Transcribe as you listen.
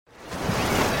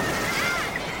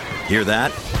Hear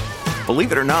that?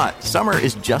 Believe it or not, summer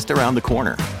is just around the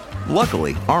corner.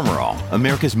 Luckily, Armor All,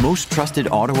 America's most trusted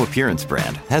auto appearance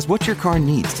brand, has what your car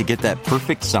needs to get that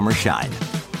perfect summer shine.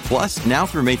 Plus, now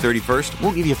through May 31st,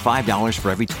 we'll give you $5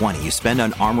 for every $20 you spend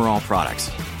on Armor All products.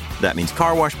 That means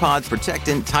car wash pods,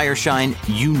 protectant, tire shine,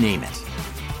 you name it.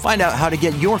 Find out how to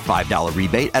get your $5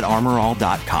 rebate at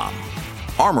armorall.com.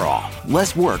 Armor All,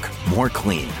 less work, more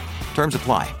clean. Terms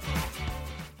apply.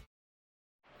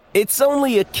 It's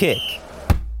only a kick,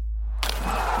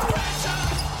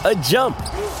 a jump,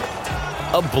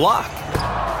 a block.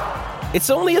 It's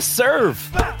only a serve.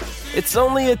 It's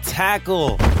only a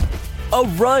tackle, a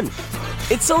run.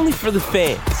 It's only for the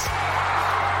fans.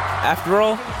 After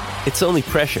all, it's only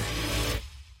pressure.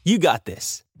 You got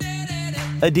this.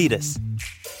 Adidas.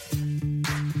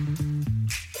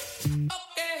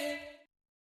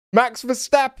 Max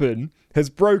Verstappen has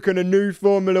broken a new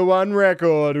Formula One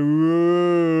record.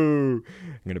 Ooh.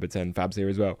 I'm going to pretend Fab's here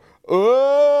as well.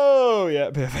 Oh, yeah,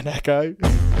 a bit of an echo.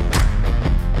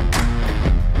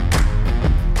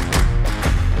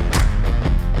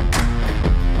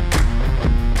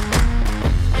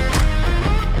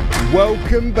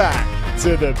 Welcome back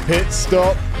to the Pit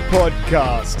Stop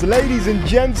Podcast. Ladies and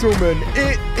gentlemen,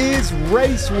 it is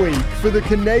race week for the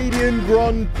Canadian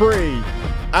Grand Prix.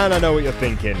 And I know what you're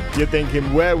thinking. You're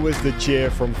thinking, where was the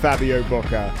cheer from Fabio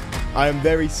Bocca? I am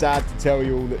very sad to tell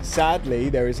you all that sadly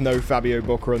there is no Fabio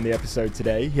Bocca on the episode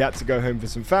today. He had to go home for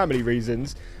some family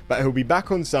reasons, but he'll be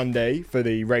back on Sunday for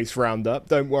the race roundup.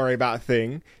 Don't worry about a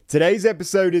thing. Today's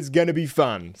episode is going to be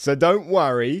fun, so don't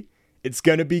worry. It's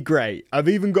going to be great. I've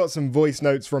even got some voice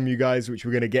notes from you guys, which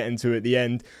we're going to get into at the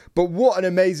end. But what an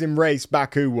amazing race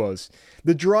Baku was.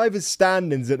 The drivers'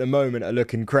 standings at the moment are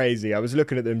looking crazy. I was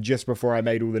looking at them just before I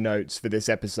made all the notes for this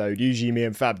episode. Usually me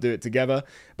and Fab do it together,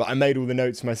 but I made all the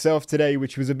notes myself today,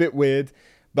 which was a bit weird,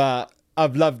 but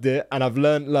I've loved it and I've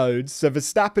learnt loads. So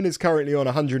Verstappen is currently on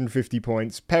 150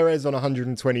 points, Perez on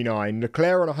 129,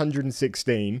 Leclerc on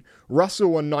 116,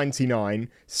 Russell on 99,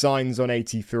 Sainz on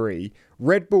 83.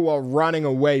 Red Bull are running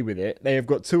away with it. They have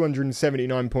got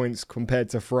 279 points compared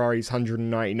to Ferrari's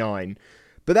 199.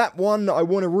 But that one that I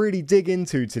want to really dig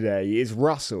into today is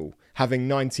Russell having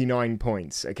 99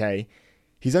 points, okay?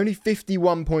 He's only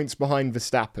 51 points behind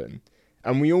Verstappen.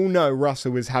 And we all know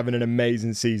Russell is having an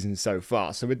amazing season so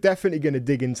far. So we're definitely going to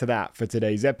dig into that for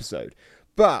today's episode.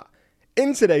 But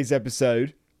in today's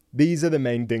episode, these are the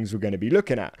main things we're going to be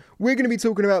looking at. We're going to be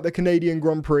talking about the Canadian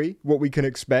Grand Prix, what we can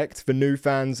expect for new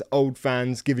fans, old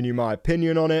fans, giving you my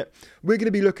opinion on it. We're going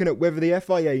to be looking at whether the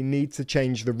FIA need to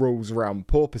change the rules around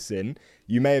porpoising.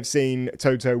 You may have seen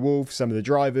Toto Wolff, some of the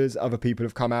drivers, other people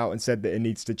have come out and said that it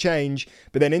needs to change.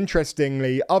 But then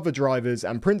interestingly, other drivers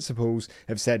and principals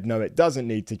have said, no, it doesn't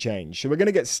need to change. So we're going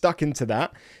to get stuck into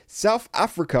that. South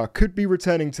Africa could be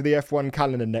returning to the F1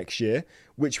 calendar next year,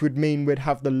 which would mean we'd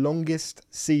have the longest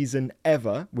season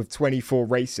ever with 24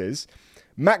 races.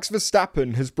 Max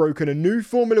Verstappen has broken a new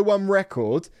Formula One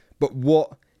record, but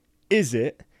what is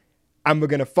it? And we're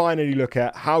going to finally look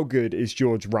at how good is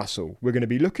George Russell. We're going to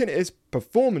be looking at his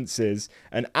performances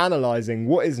and analysing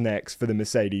what is next for the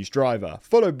Mercedes driver,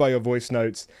 followed by your voice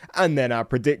notes and then our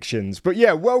predictions. But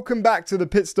yeah, welcome back to the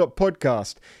Pit Stop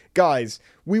Podcast. Guys,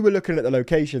 we were looking at the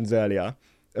locations earlier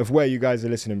of where you guys are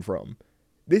listening from.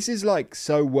 This is like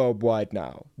so worldwide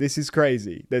now. This is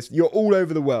crazy. You're all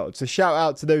over the world. So shout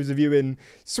out to those of you in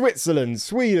Switzerland,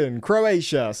 Sweden,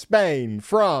 Croatia, Spain,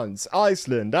 France,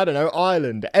 Iceland, I don't know,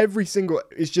 Ireland.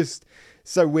 It's just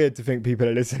so weird to think people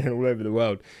are listening all over the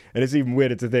world. And it's even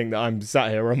weirder to think that I'm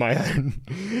sat here on my own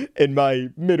in my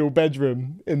middle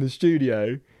bedroom in the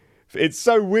studio. It's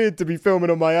so weird to be filming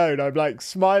on my own. I'm like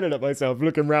smiling at myself,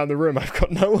 looking around the room. I've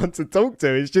got no one to talk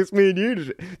to. It's just me and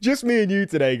you. Just me and you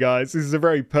today, guys. This is a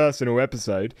very personal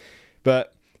episode.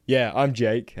 But yeah, I'm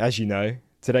Jake, as you know.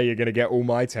 Today you're going to get all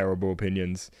my terrible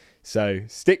opinions. So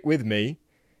stick with me.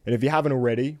 And if you haven't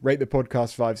already, rate the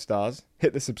podcast 5 stars,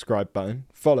 hit the subscribe button,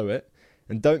 follow it,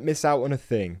 and don't miss out on a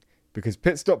thing. Because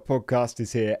Pit Stop Podcast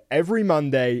is here every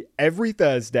Monday, every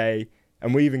Thursday,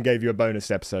 and we even gave you a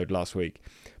bonus episode last week.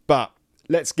 But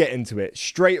let's get into it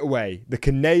straight away. The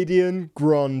Canadian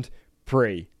Grand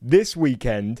Prix. This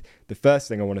weekend, the first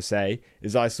thing I want to say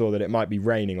is I saw that it might be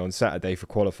raining on Saturday for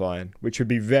qualifying, which would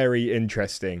be very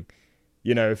interesting.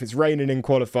 You know, if it's raining in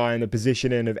qualifying, the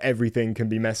positioning of everything can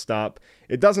be messed up.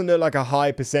 It doesn't look like a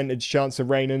high percentage chance of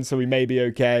raining, so we may be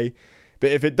okay.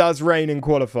 But if it does rain in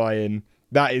qualifying,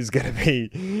 that is going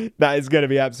to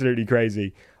be absolutely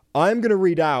crazy. I'm going to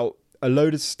read out a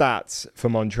load of stats for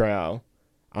Montreal.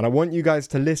 And I want you guys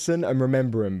to listen and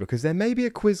remember them because there may be a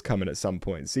quiz coming at some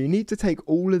point. So you need to take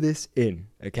all of this in,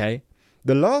 okay?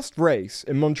 The last race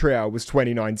in Montreal was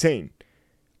 2019.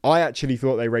 I actually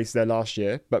thought they raced there last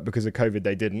year, but because of COVID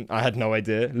they didn't. I had no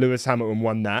idea. Lewis Hamilton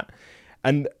won that.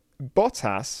 And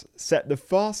Bottas set the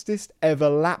fastest ever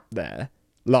lap there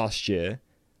last year,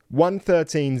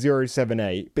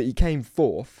 1:13.078, but he came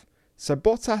fourth. So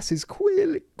Bottas is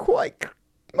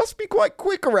must be quite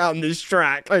quick around this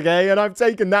track, okay? And I've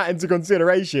taken that into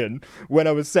consideration when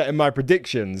I was setting my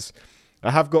predictions. I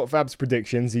have got Fab's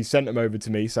predictions. He sent them over to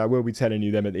me, so I will be telling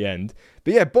you them at the end.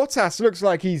 But yeah, Bottas looks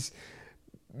like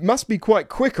must be quite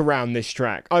quick around this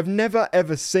track. I've never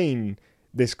ever seen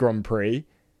this Grand Prix.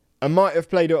 I might have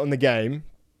played it on the game.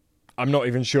 I'm not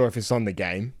even sure if it's on the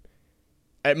game.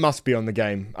 It must be on the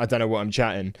game. I don't know what I'm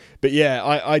chatting. But yeah,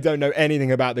 I don't know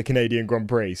anything about the Canadian Grand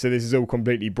Prix, so this is all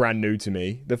completely brand new to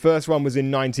me. The first one was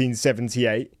in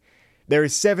 1978. There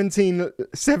is 17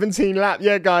 laps.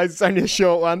 Yeah, guys, it's only a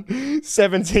short one.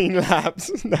 17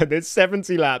 laps. No, there's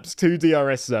 70 laps, 2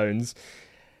 DRS zones.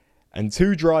 And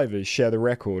 2 drivers share the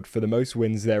record for the most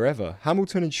wins there ever.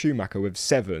 Hamilton and Schumacher with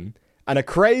 7. And a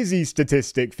crazy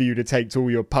statistic for you to take to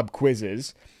all your pub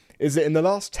quizzes is that in the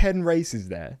last 10 races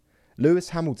there, Lewis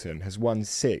Hamilton has won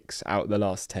 6 out of the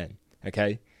last 10.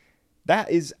 Okay? That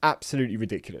is absolutely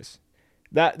ridiculous.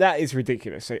 That is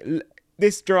ridiculous. So,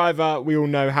 this driver, we all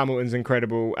know Hamilton's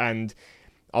incredible, and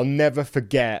I'll never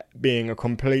forget being a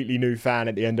completely new fan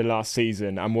at the end of last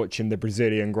season and watching the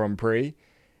Brazilian Grand Prix.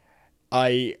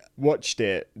 I watched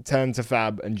it, turned to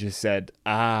Fab and just said,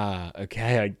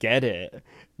 okay, I get it.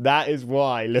 That is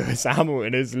why Lewis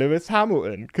Hamilton is Lewis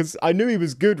Hamilton. Because I knew he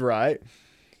was good, right?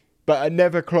 But I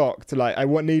never clocked, I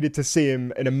needed to see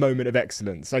him in a moment of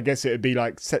excellence. I guess it would be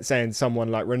like saying someone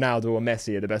like Ronaldo or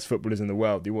Messi are the best footballers in the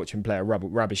world. You watch him play a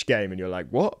rubbish game and you're like,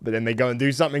 what? But then they go and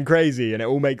do something crazy and it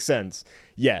all makes sense.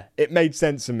 Yeah, it made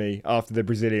sense to me after the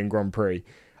Brazilian Grand Prix.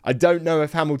 I don't know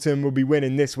if Hamilton will be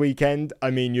winning this weekend. I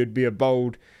mean, it would be a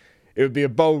bold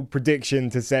prediction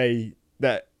to say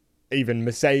that even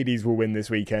Mercedes will win this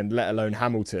weekend, let alone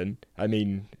Hamilton. I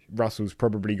mean, Russell's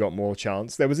probably got more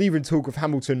chance. There was even talk of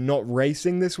Hamilton not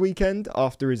racing this weekend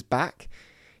after his back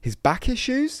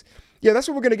issues. Yeah, that's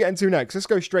what we're going to get into next. Let's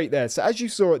go straight there. So as you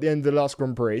saw at the end of the last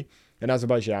Grand Prix in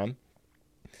Azerbaijan,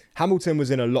 Hamilton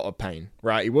was in a lot of pain,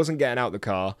 right? He wasn't getting out the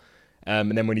car.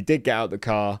 And then when he did get out the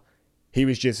car, he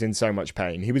was just in so much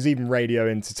pain. He was even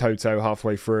radioing to Toto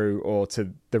halfway through, or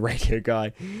to the radio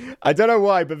guy. I don't know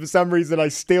why, but for some reason I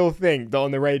still think that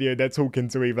on the radio they're talking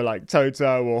to either like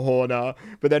Toto or Horner,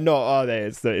 but they're not, are they?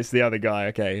 It's the other guy.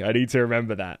 Okay, I need to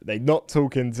remember that. They're not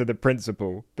talking to the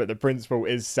principal, but the principal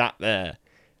is sat there.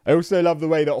 I also love the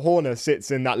way that Horner sits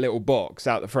in that little box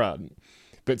out the front,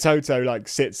 but Toto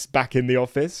sits back in the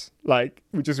office,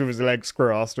 just with his legs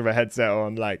crossed with a headset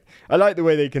on. I like the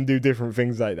way they can do different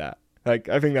things like that. I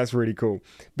think that's really cool.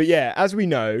 But yeah, as we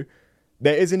know,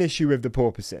 there is an issue with the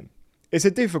porpoising. It's a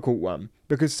difficult one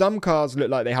because some cars look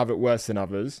like they have it worse than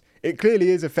others. It clearly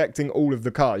is affecting all of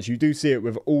the cars. You do see it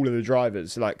with all of the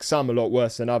drivers, some a lot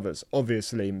worse than others.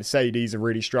 Obviously, Mercedes are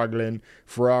really struggling.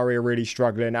 Ferrari are really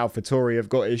struggling. AlphaTauri have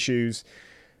got issues.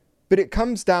 But it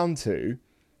comes down to,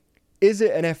 is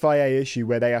it an FIA issue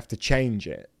where they have to change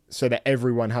it so that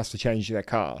everyone has to change their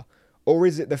car? Or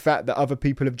is it the fact that other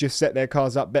people have just set their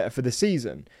cars up better for the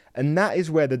season? And that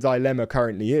is where the dilemma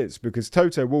currently is, because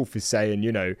Toto Wolff is saying,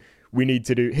 we need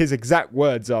to do, his exact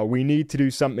words are, we need to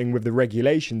do something with the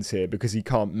regulations here because he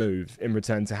can't move in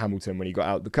return to Hamilton when he got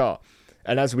out the car.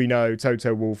 And as we know,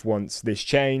 Toto Wolff wants this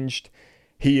changed.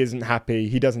 He isn't happy.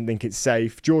 He doesn't think it's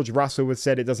safe. George Russell has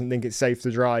said it doesn't think it's safe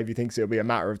to drive. He thinks it'll be a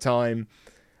matter of time.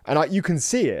 And you can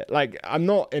see it. I'm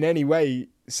not in any way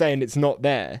saying it's not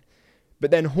there. But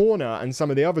then Horner and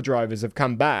some of the other drivers have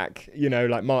come back,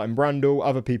 like Martin Brundle,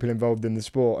 other people involved in the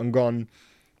sport, and gone,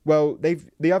 well,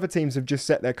 the other teams have just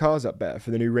set their cars up better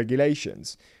for the new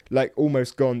regulations.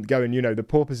 Almost going, the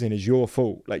porpoising is your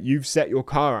fault. You've set your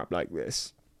car up like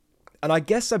this. And I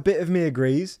guess a bit of me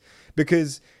agrees,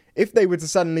 because if they were to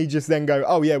suddenly just then go,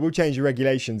 oh yeah, we'll change the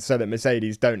regulations so that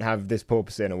Mercedes don't have this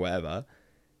porpoising or whatever,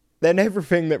 then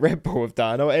everything that Red Bull have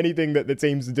done, or anything that the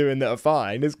teams are doing that are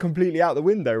fine, is completely out the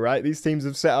window, right? These teams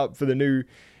have set up for the new...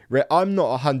 I'm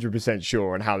not 100%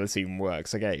 sure on how this even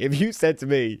works, okay? If you said to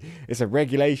me, it's a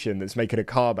regulation that's making a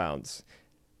car bounce,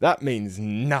 that means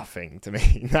nothing to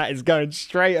me. That is going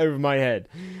straight over my head.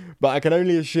 But I can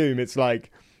only assume it's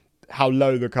how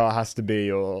low the car has to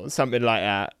be or something like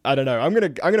that. I don't know. I'm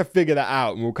gonna figure that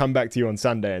out, and we'll come back to you on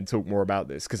Sunday and talk more about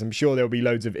this, because I'm sure there'll be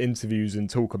loads of interviews and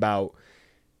talk about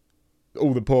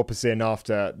all the porpoising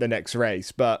after the next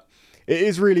race. But it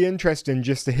is really interesting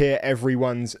just to hear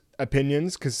everyone's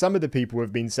opinions, because some of the people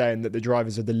have been saying that the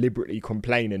drivers are deliberately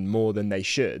complaining more than they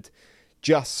should,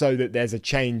 just so that there's a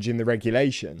change in the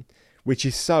regulation, which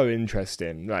is so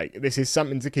interesting. Like, this is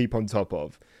something to keep on top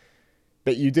of.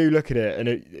 But you do look at it,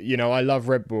 and I love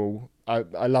Red Bull.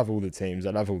 I love all the teams.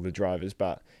 I love all the drivers.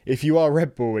 But if you are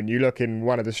Red Bull and you look in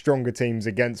one of the stronger teams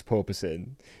against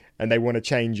porpoising and they want to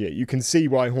change it, you can see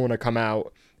why Horner come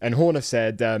out. And Horner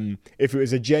said if it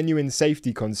was a genuine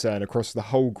safety concern across the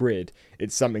whole grid,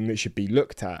 it's something that should be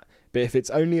looked at. But if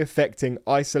it's only affecting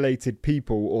isolated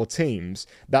people or teams,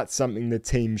 that's something the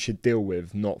team should deal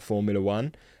with, not Formula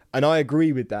One. And I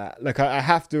agree with that. Like, I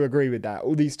have to agree with that.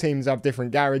 All these teams have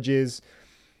different garages.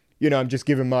 I'm just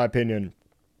giving my opinion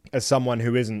as someone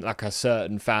who isn't like a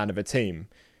certain fan of a team.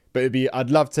 But I'd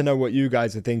love to know what you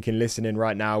guys are thinking listening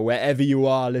right now, wherever you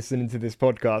are listening to this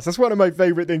podcast. That's one of my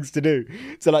favourite things to do,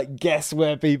 to like guess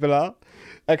where people are.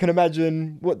 I can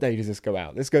imagine, what day does this go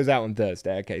out? This goes out on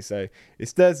Thursday. Okay, so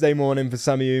it's Thursday morning for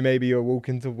some of you. Maybe you're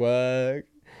walking to work.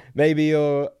 Maybe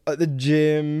you're at the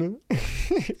gym.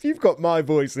 If you've got my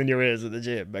voice in your ears at the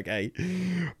gym, okay?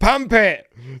 Pump it!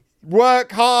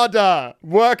 Work harder!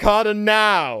 Work harder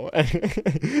now!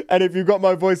 And if you've got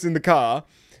my voice in the car,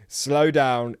 slow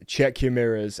down, check your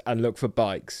mirrors, and look for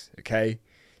bikes, okay?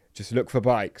 Just look for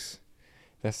bikes.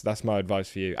 That's my advice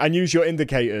for you. And use your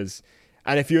indicators.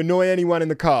 And if you annoy anyone in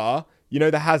the car,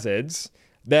 the hazards,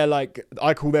 they're like,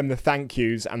 I call them the thank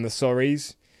yous and the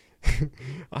sorries.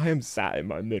 I am sat in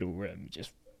my middle room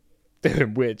just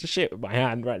doing weird shit with my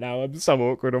hand right now. I'm so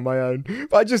awkward on my own.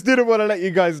 But I just didn't want to let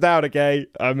you guys down, okay?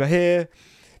 I'm here.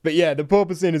 But yeah, the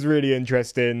porpoising is really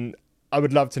interesting. I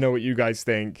would love to know what you guys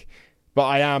think. But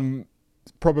I am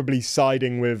probably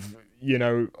siding with,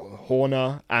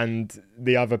 Horner and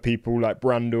the other people like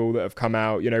Brundle that have come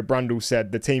out. Brundle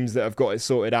said the teams that have got it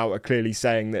sorted out are clearly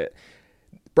saying that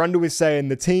Brundle is saying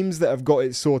the teams that have got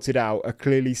it sorted out are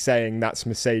clearly saying that's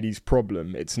Mercedes'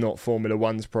 problem. It's not Formula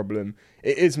One's problem.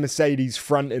 It is Mercedes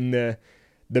fronting the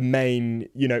main,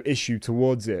 issue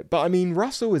towards it. But I mean,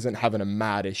 Russell isn't having a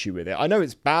mad issue with it. I know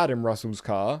it's bad in Russell's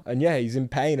car, and yeah, he's in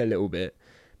pain a little bit.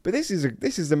 But this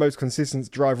is the most consistent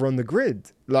driver on the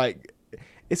grid. Like,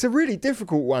 it's a really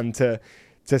difficult one to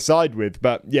side with.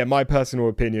 But yeah, my personal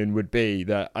opinion would be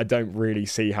that I don't really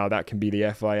see how that can be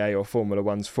the FIA or Formula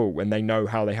One's fault when they know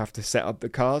how they have to set up the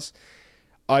cars.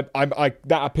 That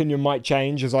opinion might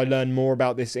change as I learn more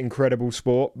about this incredible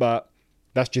sport, but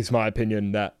that's just my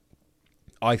opinion that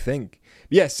I think.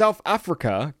 Yeah, South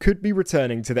Africa could be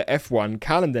returning to the F1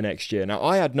 calendar next year. Now,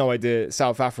 I had no idea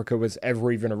South Africa was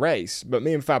ever even a race, but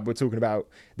me and Fab were talking about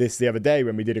this the other day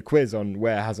when we did a quiz on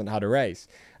where hasn't had a race.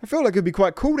 I feel like it'd be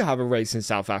quite cool to have a race in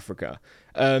South Africa.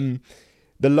 The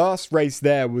last race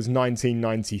there was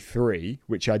 1993,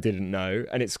 which I didn't know,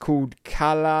 and it's called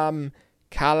Kalami.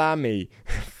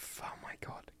 Oh my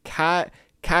God.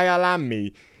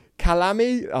 Kalami.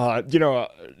 You know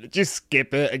what? Just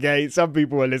skip it, okay? Some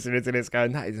people are listening to this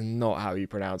going, that is not how you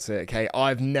pronounce it, okay?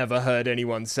 I've never heard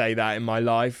anyone say that in my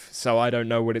life, so I don't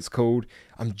know what it's called.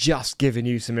 I'm just giving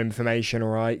you some information, all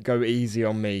right? Go easy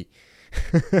on me.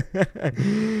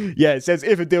 Yeah, it says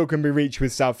if a deal can be reached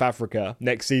with South Africa,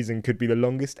 next season could be the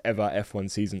longest ever F1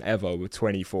 season ever with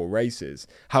 24 races.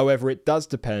 However, it does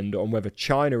depend on whether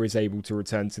China is able to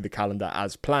return to the calendar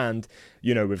as planned.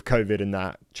 With COVID and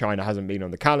that, China hasn't been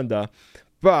on the calendar.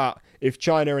 But if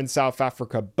China and South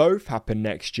Africa both happen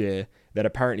next year, then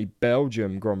apparently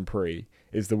Belgium Grand Prix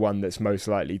is the one that's most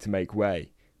likely to make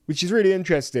way, which is really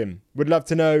interesting. Would love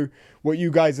to know what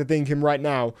you guys are thinking right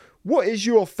now. What is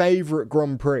your favourite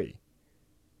Grand Prix?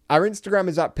 Our Instagram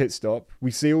is at Pitstop. We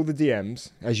see all the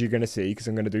DMs, as you're going to see, because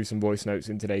I'm going to do some voice notes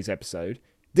in today's episode.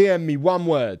 DM me one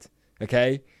word,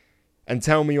 okay? And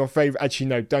tell me your favourite... Actually,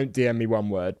 no, don't DM me one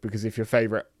word, because if your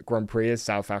favourite Grand Prix is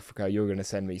South Africa, you're going to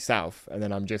send me South, and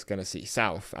then I'm just going to see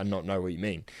South and not know what you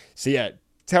mean. So yeah,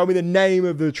 tell me the name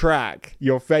of the track,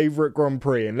 your favourite Grand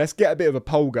Prix, and let's get a bit of a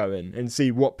poll going and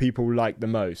see what people like the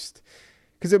most.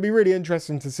 Because it'll be really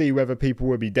interesting to see whether people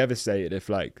will be devastated if,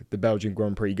 like, the Belgian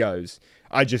Grand Prix goes.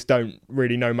 I just don't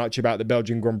really know much about the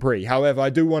Belgian Grand Prix. However,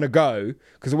 I do want to go,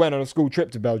 because I went on a school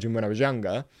trip to Belgium when I was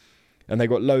younger, and they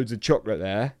got loads of chocolate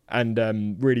there,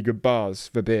 and really good bars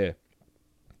for beer.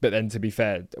 But then, to be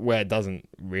fair, where doesn't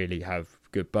really have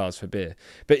good bars for beer?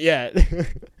 But yeah...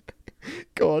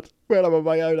 God, when I'm on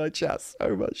my own, I chat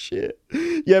so much shit.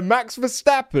 Yeah, Max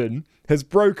Verstappen has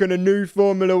broken a new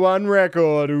Formula One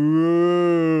record.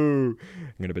 Ooh.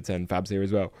 I'm going to pretend Fab's here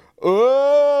as well.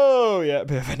 Oh, yeah, a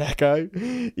bit of an echo.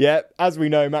 Yeah, as we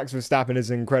know, Max Verstappen is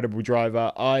an incredible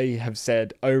driver. I have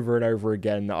said over and over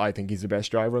again that I think he's the best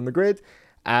driver on the grid.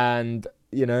 And,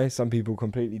 some people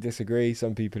completely disagree.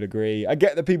 Some people agree. I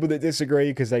get the people that disagree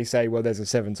because they say, well, there's a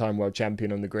 7-time world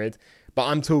champion on the grid. But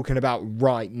I'm talking about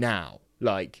right now.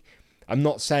 Like, I'm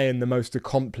not saying the most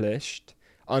accomplished.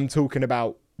 I'm talking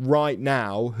about right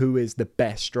now who is the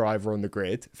best driver on the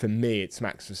grid. For me, it's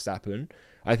Max Verstappen.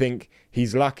 I think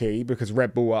he's lucky because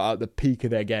Red Bull are at the peak of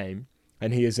their game,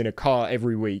 and he is in a car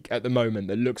every week at the moment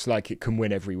that looks like it can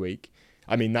win every week.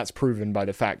 I mean, that's proven by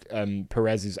the fact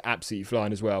Perez is absolutely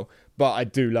flying as well. But I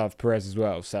do love Perez as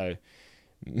well, so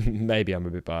maybe I'm a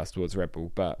bit biased towards Red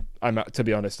Bull. But to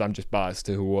be honest, I'm just biased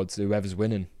towards whoever's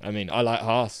winning. I mean, I like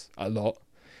Haas a lot.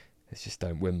 They just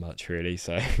don't win much, really,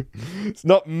 so it's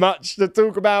not much to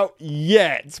talk about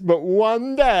yet. But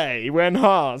one day, when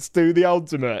Haas do the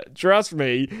ultimate, trust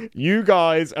me, you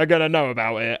guys are going to know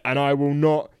about it, and I will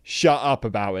not shut up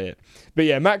about it. But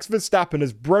yeah, Max Verstappen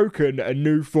has broken a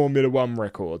new Formula One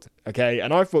record, okay?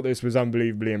 And I thought this was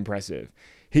unbelievably impressive.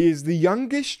 He is the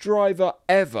youngest driver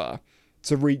ever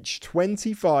to reach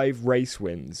 25 race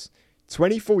wins.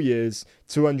 24 years,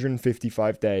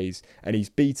 255 days, and he's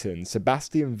beaten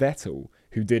Sebastian Vettel,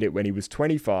 who did it when he was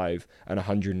 25 and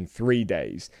 103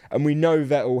 days. And we know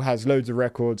Vettel has loads of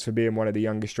records for being one of the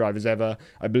youngest drivers ever.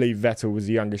 I believe Vettel was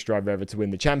the youngest driver ever to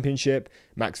win the championship.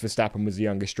 Max Verstappen was the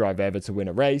youngest driver ever to win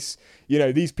a race. You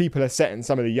know, these people are setting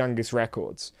some of the youngest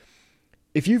records.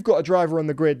 If you've got a driver on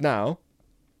the grid now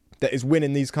that is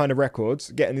winning these kind of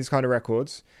records, getting these kind of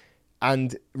records,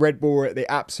 and Red Bull are at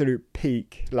the absolute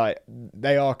peak. Like,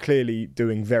 they are clearly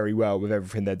doing very well with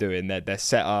everything they're doing. Their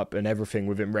setup and everything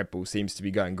within Red Bull seems to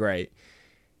be going great.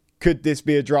 Could this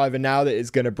be a driver now that is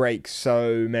going to break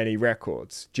so many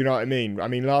records? Do you know what I mean? I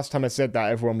mean, last time I said that,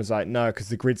 everyone was like, no, because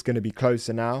the grid's going to be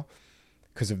closer now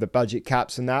because of the budget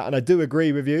caps and that. And I do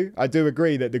agree with you. I do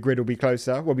agree that the grid will be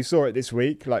closer. Well, we saw it this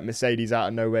week, like Mercedes out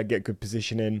of nowhere get good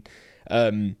positioning.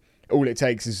 All it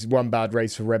takes is one bad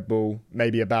race for Red Bull,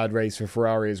 maybe a bad race for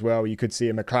Ferrari as well. You could see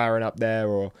a McLaren up there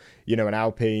or, you know, an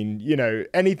Alpine. You know,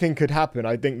 anything could happen.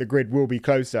 I think the grid will be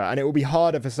closer and it will be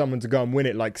harder for someone to go and win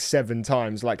it like 7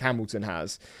 times like Hamilton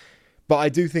has. But I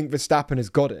do think Verstappen has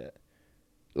got it.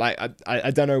 Like, I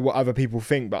don't know what other people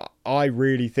think, but I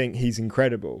really think he's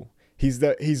incredible. He's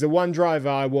the one driver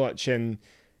I watch and,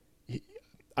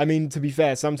 I mean, to be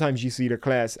fair, sometimes you see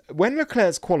Leclerc. When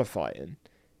Leclerc's qualifying,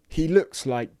 he looks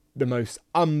like the most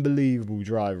unbelievable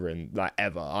driver in like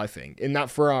ever, I think. In that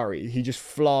Ferrari, he just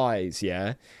flies,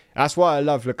 yeah? That's why I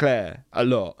love Leclerc a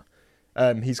lot.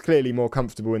 He's clearly more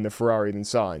comfortable in the Ferrari than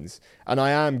Sainz. And I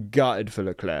am gutted for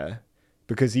Leclerc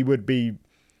because he would be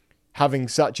having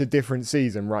such a different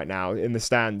season right now in the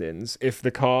standings if the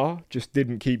car just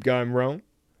didn't keep going wrong.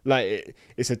 Like,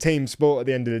 it's a team sport at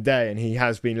the end of the day and he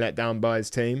has been let down by his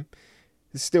team.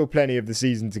 There's still plenty of the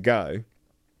season to go.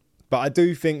 But I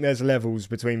do think there's levels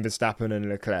between Verstappen and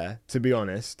Leclerc, to be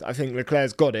honest. I think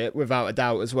Leclerc's got it, without a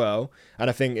doubt, as well. And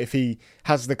I think if he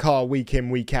has the car week in,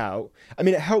 week out... I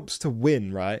mean, it helps to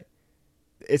win, right?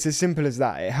 It's as simple as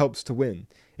that. It helps to win.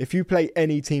 If you play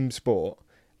any team sport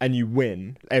and you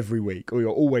win every week, or you're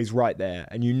always right there,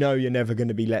 and you know you're never going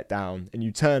to be let down, and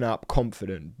you turn up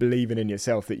confident, believing in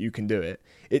yourself that you can do it,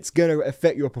 it's going to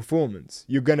affect your performance.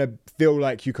 You're going to feel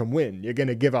like you can win. You're going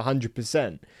to give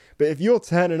 100%. But if you're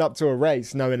turning up to a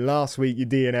race knowing last week you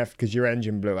DNF'd because your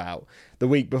engine blew out, the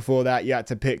week before that you had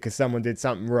to pit because someone did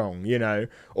something wrong, you know,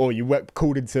 or you were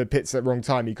called into the pits at the wrong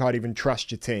time, you can't even trust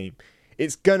your team,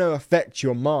 it's going to affect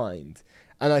your mind.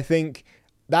 And I think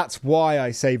that's why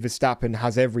I say Verstappen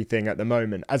has everything at the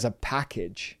moment as a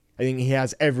package. I think he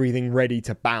has everything ready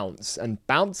to bounce and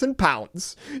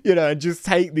pounce, you know, and just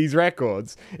take these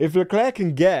records. If Leclerc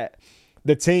can get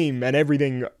the team and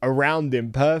everything around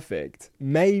him perfect,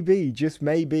 maybe, just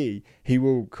maybe, he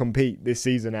will compete this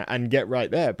season and get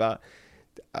right there. But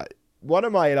one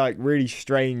of my like really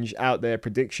strange out there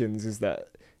predictions is that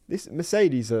this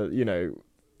Mercedes are,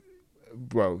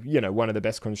 one of the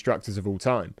best constructors of all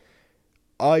time.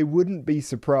 I wouldn't be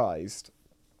surprised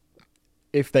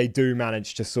if they do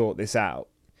manage to sort this out.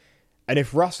 And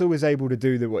if Russell is able to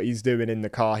do what he's doing in the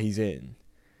car he's in,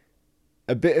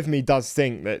 a bit of me does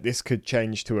think that this could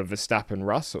change to a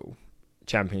Verstappen-Russell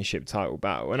championship title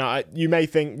battle. And you may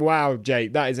think, wow,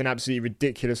 Jake, that is an absolutely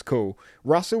ridiculous call.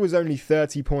 Russell is only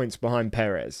 30 points behind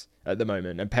Perez at the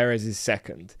moment, and Perez is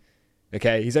second.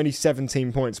 Okay, he's only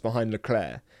 17 points behind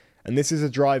Leclerc. And this is a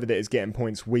driver that is getting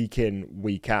points week in,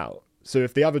 week out. So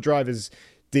if the other drivers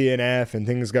DNF and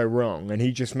things go wrong and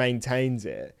he just maintains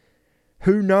it,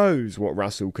 who knows what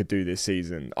Russell could do this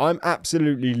season? I'm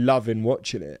absolutely loving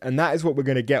watching it. And that is what we're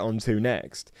going to get onto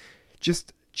next.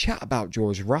 Just chat about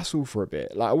George Russell for a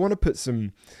bit. Like, I want to put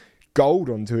some gold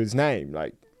onto his name.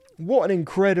 Like, What an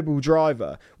incredible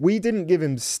driver. We didn't give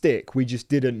him stick. We just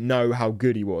didn't know how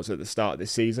good he was at the start of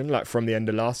this season, like from the end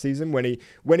of last season.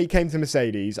 When he came to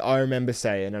Mercedes, I remember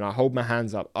saying, and I hold my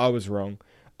hands up, I was wrong.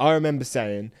 I remember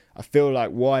saying, I feel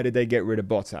like, why did they get rid of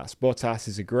Bottas? Bottas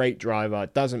is a great driver.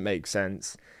 It doesn't make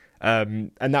sense.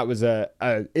 And that was a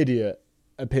idiot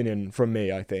opinion from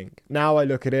me, I think. Now I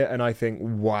look at it and I think,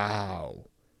 wow.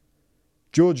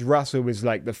 George Russell is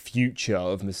like the future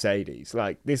of Mercedes.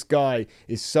 Like, this guy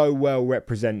is so well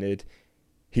represented.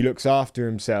 He looks after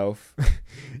himself.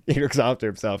 He looks after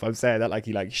himself. I'm saying that like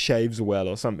he like shaves well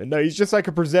or something. No, he's just like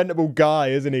a presentable guy,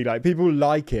 isn't he? Like, people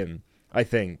like him, I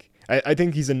think. I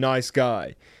think he's a nice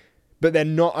guy. But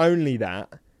then not only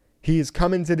that, he has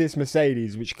come into this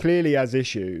Mercedes, which clearly has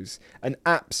issues, and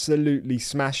absolutely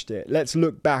smashed it. Let's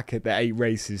look back at the 8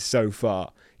 races so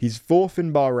far. He's 4th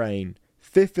in Bahrain,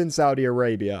 5th in Saudi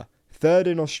Arabia, 3rd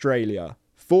in Australia,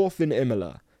 4th in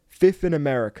Imola, 5th in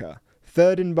America,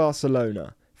 3rd in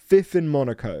Barcelona, 5th in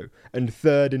Monaco, and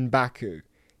 3rd in Baku.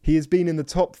 He has been in the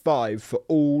top 5 for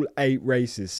all 8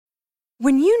 races.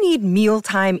 When you need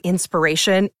mealtime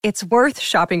inspiration, it's worth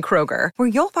shopping Kroger, where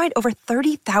you'll find over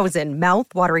 30,000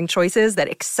 mouth-watering choices that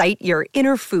excite your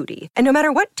inner foodie. And no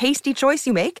matter what tasty choice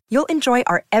you make, you'll enjoy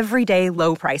our everyday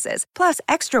low prices, plus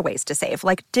extra ways to save,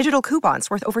 like digital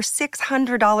coupons worth over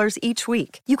 $600 each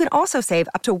week. You can also save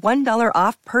up to $1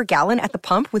 off per gallon at the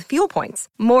pump with fuel points.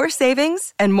 More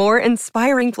savings and more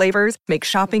inspiring flavors make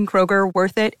shopping Kroger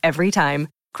worth it every time.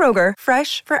 Kroger,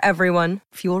 fresh for everyone.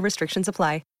 Fuel restrictions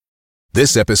apply.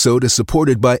 This episode is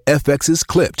supported by FX's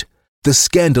Clipped, the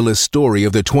scandalous story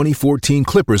of the 2014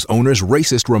 Clippers owner's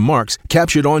racist remarks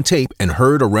captured on tape and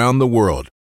heard around the world.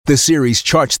 The series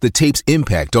charts the tape's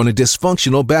impact on a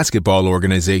dysfunctional basketball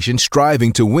organization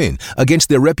striving to win against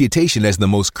their reputation as the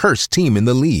most cursed team in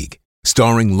the league.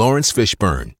 Starring Lawrence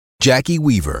Fishburne, Jackie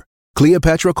Weaver,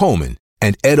 Cleopatra Coleman,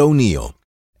 and Ed O'Neill.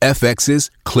 FX's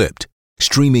Clipped,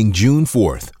 streaming June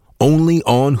 4th, only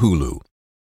on Hulu.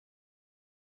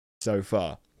 So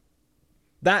far.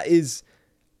 That is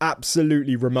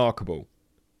absolutely remarkable.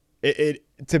 It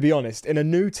to be honest, in a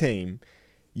new team,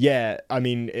 yeah, I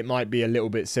mean, it might be a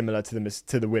little bit similar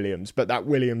to the Williams, but that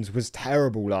Williams was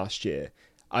terrible last year.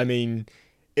 I mean,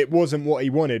 it wasn't what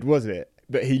he wanted, was it?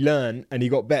 But he learned and he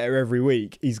got better every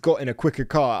week. He's got in a quicker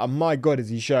car, and my God, is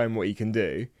he showing what he can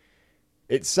do.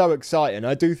 It's so exciting.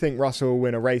 I do think Russell will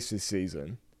win a race this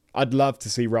season. I'd love to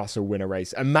see Russell win a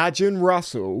race. Imagine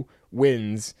Russell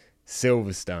wins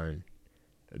Silverstone.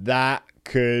 That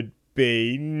could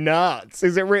be nuts.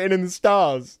 Is it written in the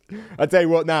stars? I tell you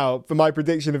what now, for my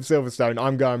prediction of Silverstone,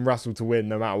 I'm going Russell to win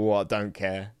no matter what. Don't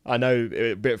care. I know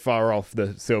a bit far off the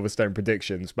Silverstone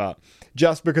predictions, but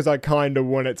just because I kind of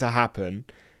want it to happen,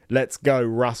 let's go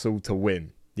Russell to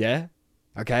win. Yeah?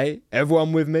 Okay?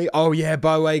 Everyone with me? Oh yeah,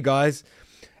 by the way, guys,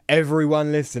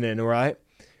 everyone listening, all right?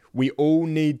 We all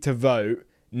need to vote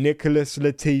Nicholas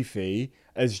Latifi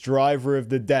as driver of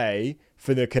the day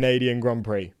for the Canadian Grand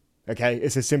Prix. Okay,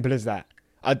 it's as simple as that.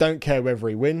 I don't care whether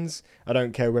he wins. I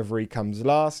don't care whether he comes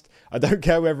last. I don't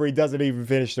care whether he doesn't even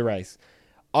finish the race.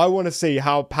 I want to see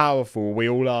how powerful we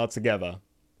all are together.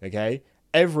 Okay,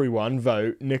 everyone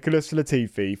vote Nicholas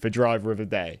Latifi for driver of the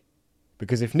day.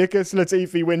 Because if Nicholas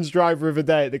Latifi wins driver of the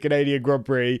day at the Canadian Grand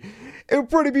Prix, it'll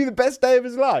probably be the best day of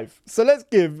his life. So let's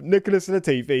give Nicholas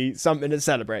Latifi something to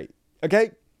celebrate.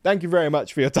 Okay? Thank you very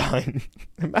much for your time.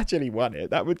 Imagine he won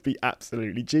it. That would be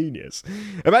absolutely genius.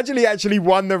 Imagine he actually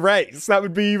won the race. That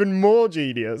would be even more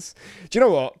genius. Do you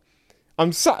know what?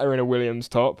 I'm sat here in a Williams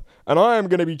top, and I am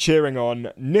going to be cheering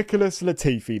on Nicholas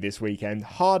Latifi this weekend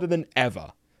harder than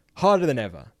ever. Harder than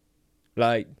ever.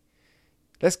 Like,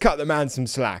 let's cut the man some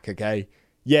slack, okay?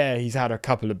 Yeah, he's had a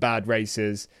couple of bad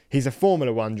races. He's a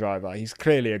Formula 1 driver. He's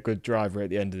clearly a good driver at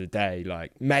the end of the day.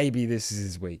 Like, maybe this is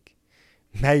his week.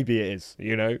 Maybe it is,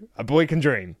 you know, a boy can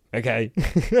dream, okay?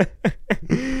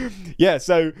 Yeah,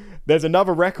 so there's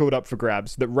another record up for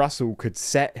grabs that Russell could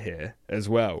set here as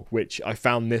well, which I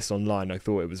found this online. I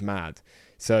thought it was mad.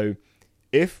 So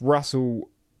if Russell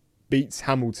beats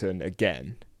Hamilton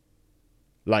again,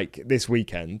 like this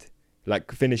weekend,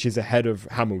 like finishes ahead of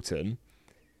Hamilton,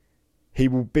 he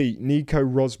will beat Nico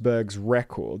Rosberg's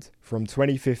record from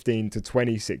 2015 to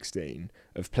 2016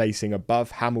 of placing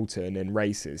above Hamilton in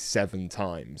races 7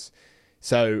 times.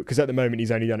 So, because at the moment he's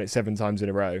only done it 7 times in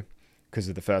a row because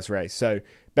of the first race. So,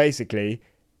 basically,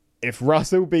 if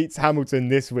Russell beats Hamilton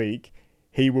this week,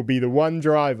 he will be the one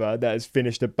driver that has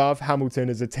finished above Hamilton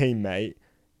as a teammate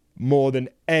more than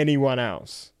anyone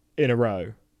else in a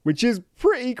row, which is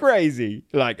pretty crazy,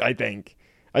 like, I think.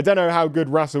 I don't know how good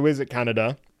Russell is at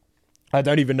Canada. I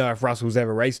don't even know if Russell's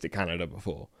ever raced at Canada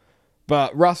before.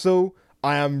 But Russell,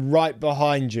 I am right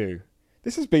behind you.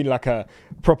 This has been like a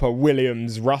proper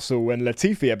Williams, Russell and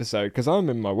Latifi episode because I'm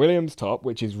in my Williams top,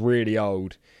 which is really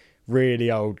old.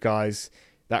 Really old, guys.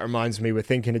 That reminds me, we're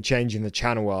thinking of changing the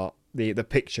channel art, the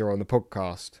picture on the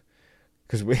podcast.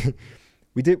 Because we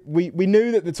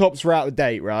knew that the tops were out of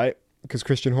date, right? Because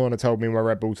Christian Horner told me my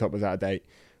Red Bull top was out of date.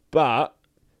 But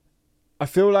I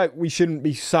feel like we shouldn't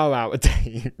be so out of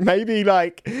date. Maybe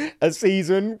like a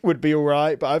season would be all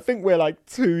right, but I think we're like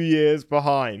 2 years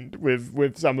behind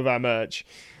with some of our merch.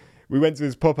 We went to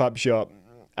this pop-up shop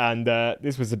and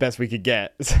this was the best we could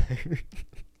get. So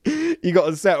you got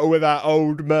to settle with our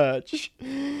old merch.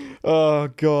 Oh,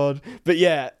 God. But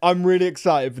yeah, I'm really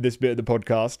excited for this bit of the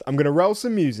podcast. I'm going to roll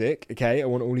some music, okay? I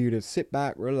want all of you to sit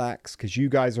back, relax, because you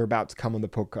guys are about to come on the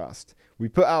podcast. We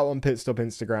put out on Pit Stop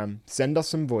Instagram, send us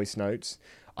some voice notes.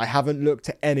 I haven't looked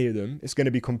at any of them. It's going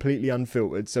to be completely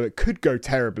unfiltered, so it could go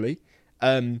terribly.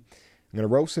 I'm going to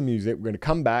roll some music. We're going to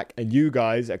come back, and you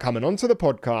guys are coming onto the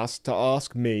podcast to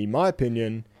ask me my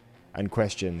opinion and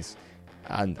questions.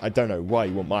 And I don't know why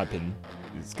you want my opinion.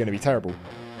 It's going to be terrible.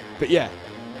 But yeah,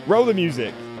 roll the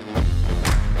music.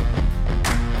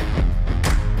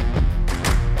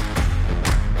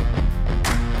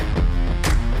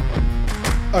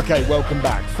 Okay, welcome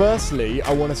back. Firstly,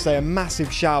 I want to say a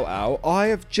massive shout out. I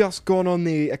have just gone on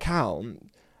the account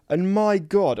and my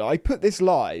God, I put this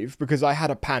live because I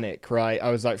had a panic, right? I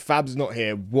was like, Fab's not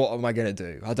here. What am I going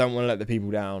to do? I don't want to let the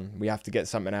people down. We have to get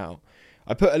something out.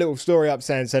 I put a little story up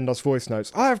saying send us voice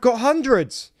notes. I've got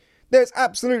hundreds. There's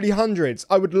absolutely hundreds.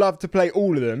 I would love to play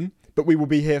all of them, but we will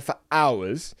be here for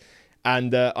hours.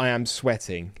 And I am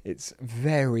sweating. It's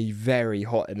very, very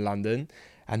hot in London.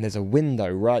 And there's a window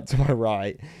right to my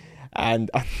right.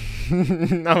 And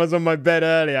I was on my bed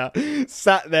earlier,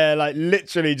 sat there like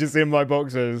literally just in my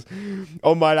boxers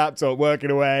on my laptop working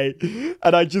away.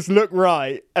 And I just look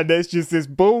right and there's just this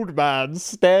bald man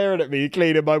staring at me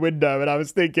cleaning my window. And I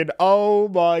was thinking, oh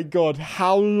my God,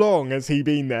 how long has he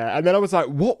been there? And then I was like,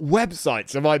 what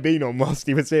websites have I been on whilst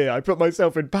he was here? I put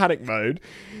myself in panic mode.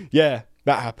 Yeah,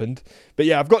 that happened. But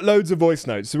yeah, I've got loads of voice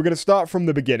notes. So we're going to start from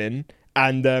the beginning.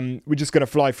 And we're just going to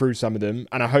fly through some of them.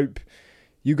 And I hope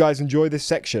you guys enjoy this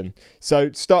section. So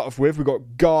to start off with, we've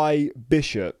got Guy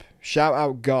Bishop. Shout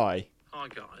out, Guy. Hi,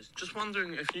 guys. Just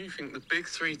wondering if you think the big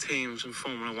three teams in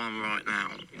Formula One right now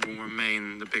will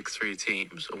remain the big three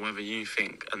teams, or whether you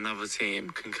think another team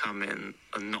can come in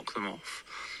and knock them off.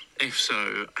 If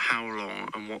so, how long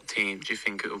and what team do you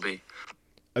think it will be?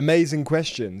 Amazing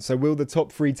question. So will the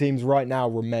top three teams right now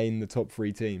remain the top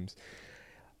three teams?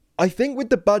 I think with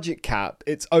the budget cap,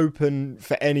 it's open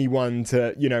for anyone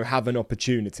to, have an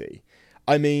opportunity.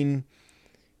 I mean,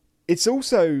 it's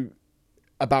also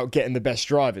about getting the best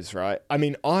drivers, right? I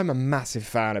mean, I'm a massive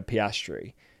fan of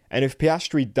Piastri. And if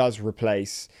Piastri does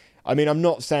replace... I mean, I'm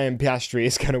not saying Piastri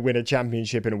is going to win a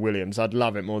championship in a Williams. I'd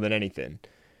love it more than anything.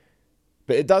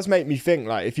 But it does make me think,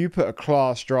 like, if you put a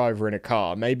class driver in a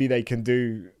car, maybe they can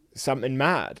do something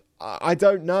mad. I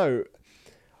don't know.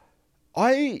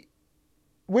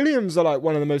 Williams are like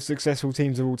one of the most successful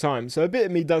teams of all time. So a bit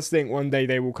of me does think one day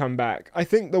they will come back. I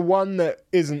think the one that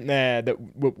isn't there that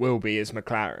will be is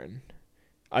McLaren.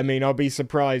 I mean, I'll be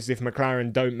surprised if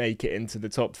McLaren don't make it into the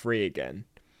top three again.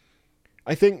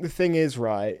 I think the thing is,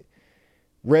 right,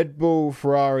 Red Bull,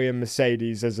 Ferrari and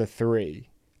Mercedes as a three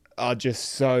are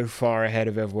just so far ahead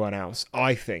of everyone else,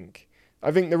 I think.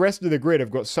 I think the rest of the grid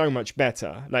have got so much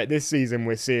better. Like this season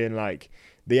we're seeing like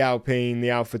the Alpine, the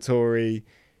AlphaTauri,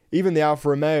 even the Alfa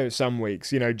Romeo some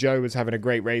weeks. Joe was having a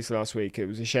great race last week. It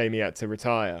was a shame he had to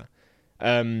retire.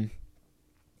 But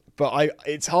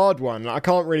it's a hard one. I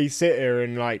can't really sit here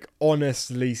and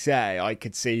honestly say I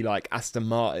could see Aston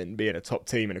Martin being a top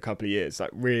team in a couple of years.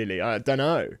 Really, I don't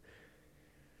know.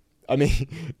 I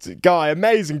mean, Guy,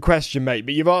 amazing question, mate,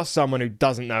 but you've asked someone who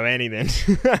doesn't know anything.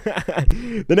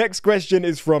 The next question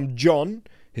is from John.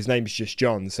 His name's just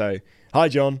John, so hi,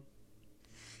 John.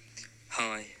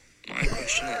 Hi. My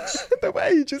question is... The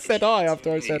way you just said hi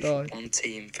after I said hi. One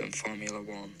team from Formula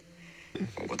One,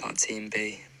 what would that team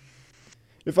be?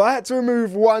 If I had to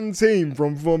remove one team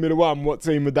from Formula One, what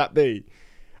team would that be?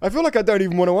 I feel like I don't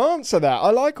even want to answer that.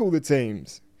 I like all the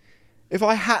teams. If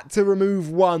I had to remove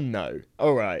one, though.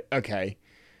 Alright, okay.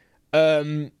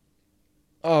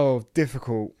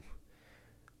 Difficult.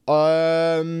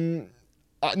 No,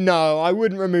 I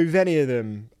wouldn't remove any of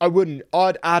them. I wouldn't.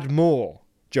 I'd add more.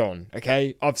 John,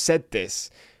 okay? I've said this.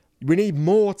 We need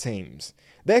more teams.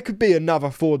 There could be another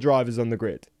 4 drivers on the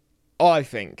grid. I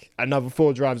think another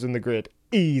 4 drivers on the grid.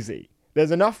 Easy. There's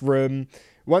enough room.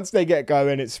 Once they get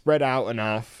going, it's spread out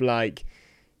enough.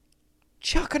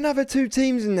 Chuck another 2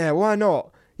 teams in there. Why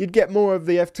not? You'd get more of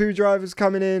the F2 drivers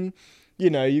coming in.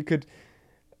 You know, you could...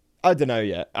 I don't know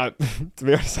yet. To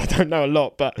be honest, I don't know a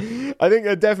lot, but I think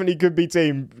there definitely could be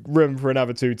room for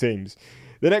another 2 teams.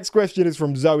 The next question is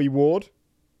from Zoe Ward.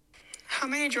 How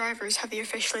many drivers have you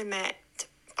officially met?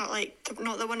 But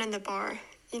not the one in the bar,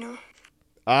 you know?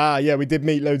 Ah, yeah, we did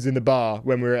meet loads in the bar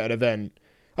when we were at an event.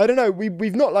 I don't know,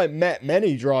 we've not met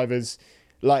many drivers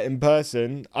in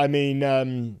person. I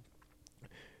mean,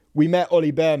 we met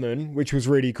Ollie Behrman, which was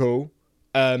really cool.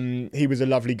 He was a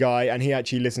lovely guy, and he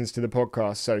actually listens to the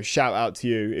podcast, so shout out to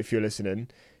you if you're listening.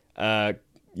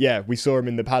 Yeah, we saw him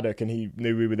in the paddock, and he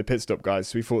knew we were the pit stop guys,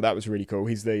 so we thought that was really cool.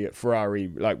 He's the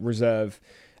Ferrari reserve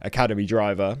academy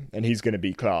driver, and he's going to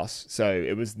be class, so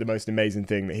it was the most amazing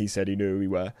thing that he said he knew who we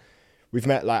were. We've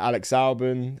met Alex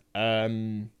Albon,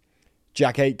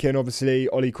 Jack Aitken, obviously,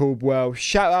 Ollie Caldwell.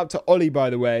 Shout out to Ollie, by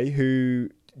the way, who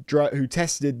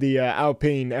tested the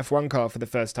Alpine F1 car for the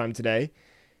first time today.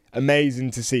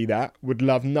 Amazing to see that. Would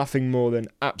love nothing more than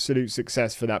absolute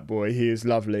success for that boy. He is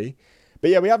lovely. But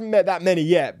yeah, we haven't met that many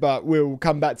yet, but we'll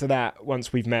come back to that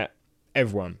once we've met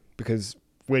everyone, because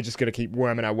we're just going to keep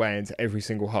worming our way into every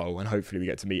single hole, and hopefully we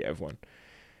get to meet everyone.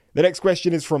 The next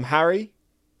question is from Harry.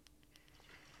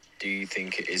 Do you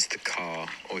think it is the car,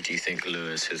 or do you think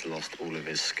Lewis has lost all of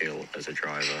his skill as a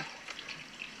driver?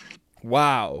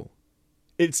 Wow.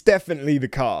 It's definitely the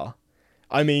car.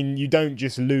 I mean, you don't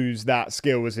just lose that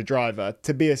skill as a driver.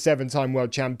 To be a 7-time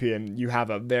world champion, you have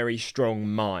a very strong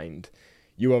mind.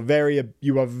 You are very,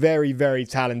 very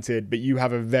talented, but you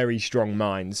have a very strong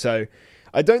mind. So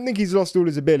I don't think he's lost all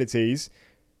his abilities,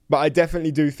 but I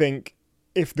definitely do think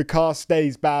if the car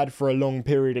stays bad for a long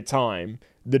period of time,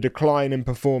 the decline in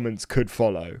performance could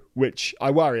follow, which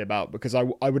I worry about, because I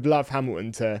would love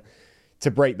Hamilton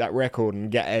to break that record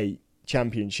and get 8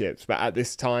 championships. But at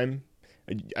this time,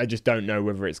 I just don't know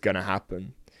whether it's going to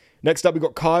happen. Next up, we've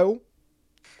got Kyle.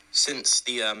 Since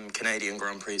the Canadian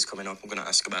Grand Prix is coming up, I'm going to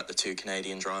ask about the 2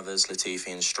 Canadian drivers,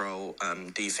 Latifi and Stroll.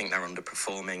 Do you think they're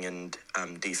underperforming, and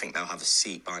do you think they'll have a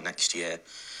seat by next year?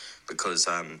 Because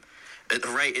at the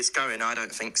rate it's going, I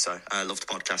don't think so. I love the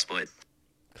podcast, boy.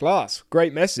 Class.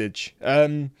 Great message.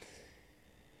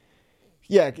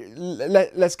 Yeah,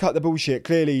 let's cut the bullshit.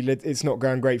 Clearly, it's not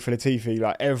going great for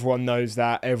Latifi. Everyone knows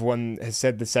that. Everyone has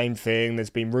said the same thing. There's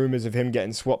been rumours of him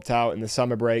getting swapped out in the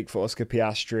summer break for Oscar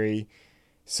Piastri.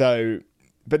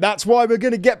 But that's why we're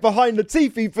going to get behind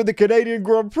Latifi for the Canadian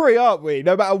Grand Prix, aren't we?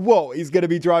 No matter what, he's going to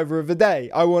be driver of the day.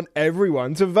 I want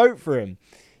everyone to vote for him.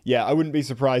 Yeah, I wouldn't be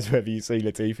surprised whether you see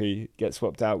Latifi get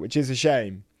swapped out, which is a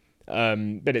shame.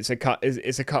 But it's a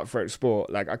cutthroat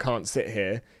sport. I can't sit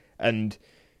here and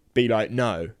be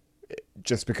no,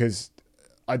 just because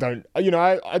I don't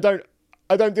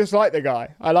dislike the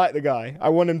guy. I like the guy. I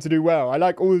want him to do well. I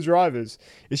like all the drivers.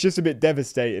 It's just a bit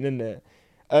devastating, isn't it?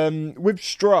 With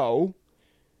Stroll,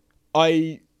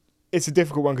 it's a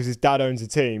difficult one because his dad owns a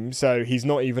team, so he's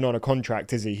not even on a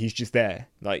contract, is he? He's just there.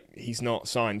 He's not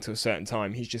signed to a certain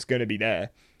time. He's just going to be there.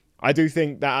 I do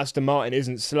think that Aston Martin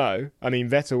isn't slow. I mean,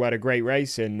 Vettel had a great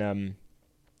race in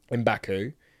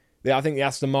Baku. I think the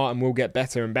Aston Martin will get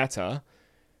better and better.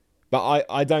 But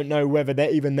I don't know whether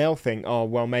they'll think, oh,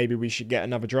 well, maybe we should get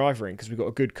another driver in because we've got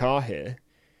a good car here.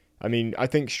 I mean, I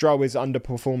think Stroll is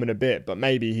underperforming a bit, but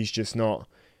maybe he's just not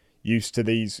used to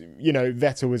these.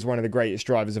 Vettel is one of the greatest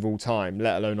drivers of all time,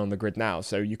 let alone on the grid now.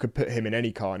 So you could put him in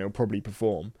any car and he'll probably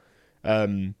perform.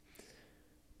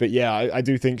 But yeah, I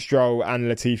do think Stroll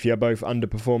and Latifi are both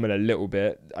underperforming a little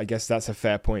bit. I guess that's a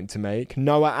fair point to make.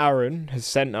 Noah Aaron has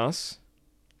sent us.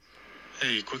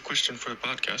 Hey, quick question for the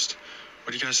podcast.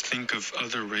 What do you guys think of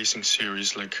other racing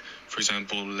series, for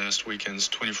example, last weekend's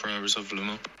 24 Hours of Le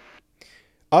Mans?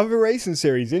 Other racing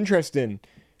series, interesting.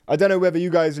 I don't know whether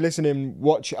you guys listening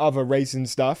watch other racing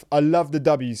stuff. I love the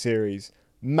W series.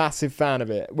 Massive fan of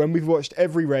it. When we've watched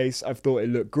every race, I've thought it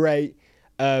looked great.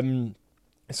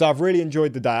 So I've really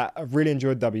enjoyed that. I've really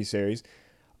enjoyed W series.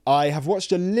 I have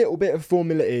watched a little bit of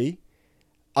Formula E.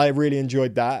 I really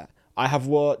enjoyed that. I have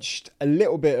watched a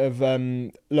little bit of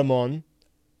Le Mans,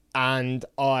 and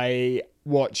I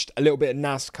watched a little bit of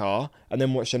NASCAR, and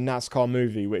then watched a NASCAR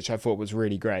movie, which I thought was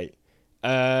really great.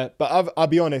 But I'll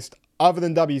be honest, other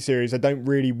than W Series, I don't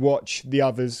really watch the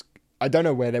others. I don't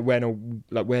know where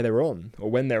they're on or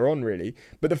when they're on really.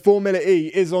 But the Formula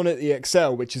E is on at the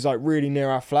Excel, which is really near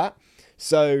our flat.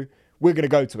 So we're gonna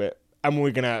go to it, and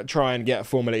we're gonna try and get a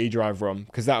Formula E driver on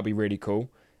because that'll be really cool.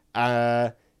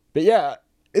 But yeah.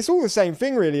 It's all the same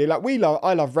thing, really.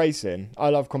 I love racing. I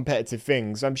love competitive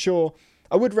things. I'm sure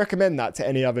I would recommend that to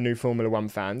any other new Formula One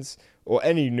fans or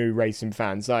any new racing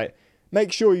fans.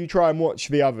 Make sure you try and watch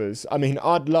the others. I mean,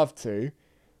 I'd love to,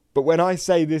 But when I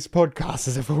say this podcast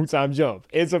is a full-time job,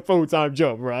 it's a full-time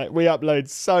job, right? We upload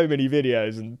so many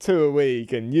videos and 2 a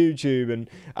week and YouTube and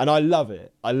I love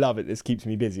it. I love it. This keeps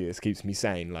me busy. This keeps me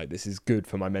sane. Like, this is good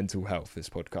for my mental health, this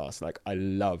podcast. Like, I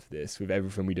love this with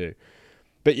everything we do.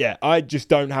 But yeah, I just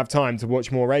don't have time to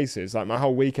watch more races. Like, my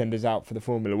whole weekend is out for the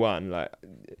Formula One. Like,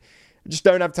 I just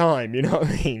don't have time, you know what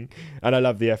I mean? And I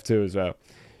love the F2 as well.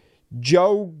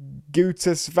 Joe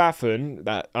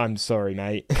Guterswaffen, I'm sorry,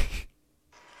 mate.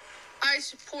 I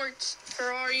support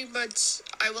Ferrari, but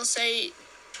I will say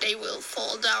they will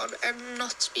fall down and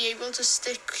not be able to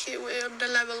stick on the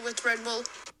level with Red Bull.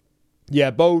 Yeah,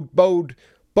 bold,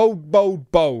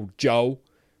 Joel.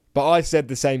 But I said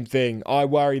the same thing. I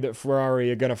worry that Ferrari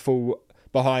are going to fall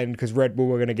behind because Red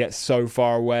Bull are going to get so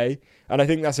far away. And I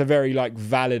think that's a very,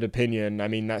 valid opinion. I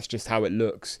mean, that's just how it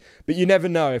looks. But you never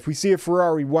know. If we see a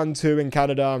Ferrari 1-2 in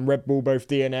Canada and Red Bull both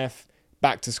DNF,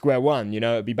 back to square one,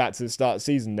 it'll be back to the start of the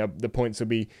season. The points will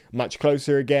be much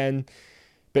closer again.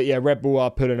 But yeah, Red Bull are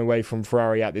pulling away from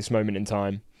Ferrari at this moment in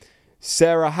time.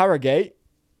 Sarah Harrogate.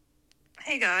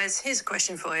 Hey guys, here's a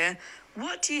question for you.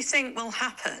 What do you think will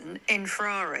happen in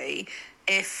Ferrari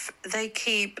if they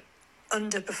keep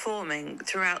underperforming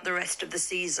throughout the rest of the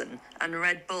season and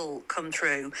Red Bull come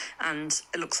through and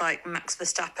it looks like Max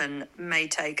Verstappen may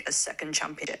take a second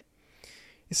championship?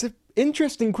 It's an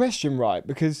interesting question, right?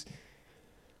 Because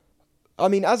I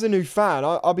mean, as a new fan,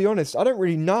 I'll be honest, I don't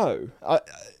really know.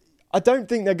 I don't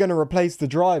think they're going to replace the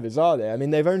drivers, are they? I mean,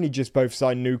 they've only just both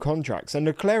signed new contracts, and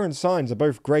Leclerc and Sainz are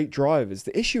both great drivers.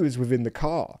 The issue is within the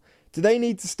car. Do they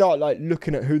need to start,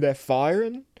 looking at who they're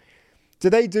firing?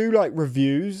 Do they do,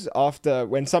 reviews after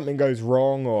when something goes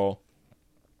wrong, or...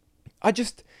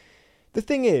 The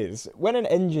thing is, when an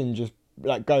engine just,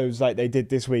 goes like they did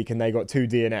this week and they got 2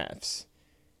 DNFs,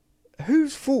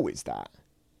 whose fault is that?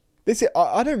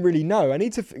 I don't really know. I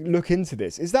need to look into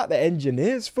this. Is that the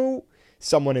engineer's fault?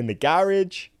 Someone in the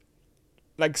garage?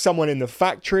 Someone in the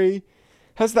factory?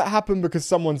 Has that happened because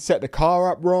someone set the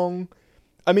car up wrong?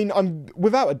 I mean,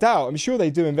 without a doubt, I'm sure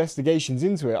they do investigations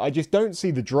into it. I just don't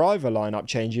see the driver lineup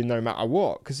changing no matter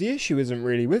what. Because the issue isn't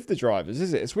really with the drivers,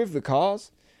 is it? It's with the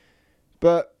cars.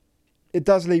 But it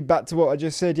does lead back to what I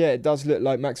just said. Yeah, it does look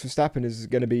like Max Verstappen is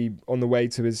going to be on the way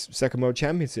to his second world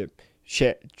championship.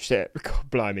 Shit. God,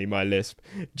 blimey, my lisp.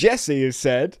 Jesse has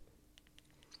said...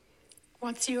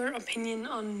 What's your opinion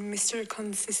on Mr.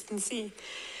 Consistency?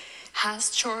 Has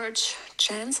George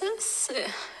chances?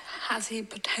 Has he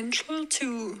potential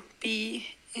to be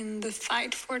in the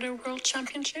fight for the World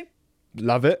Championship?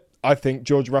 Love it. I think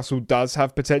George Russell does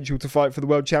have potential to fight for the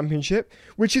World Championship,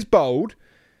 which is bold,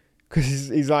 because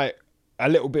he's a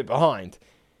little bit behind.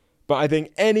 But I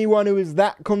think anyone who is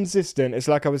that consistent, it's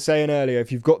like I was saying earlier, if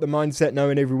you've got the mindset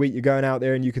knowing every week you're going out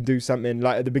there and you can do something,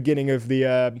 like at the beginning of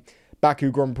the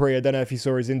Baku Grand Prix, I don't know if you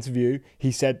saw his interview,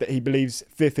 he said that he believes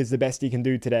 5th is the best he can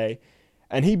do today.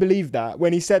 And he believed that.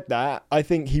 When he said that, I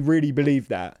think he really believed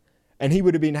that. And he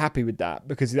would have been happy with that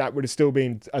because that would have still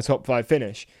been a top 5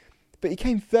 finish. But he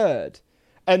came 3rd.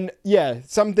 And yeah,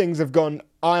 some things have gone...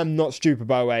 I am not stupid,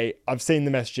 by the way. I've seen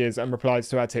the messages and replies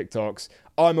to our TikToks.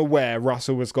 I'm aware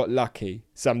Russell has got lucky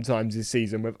sometimes this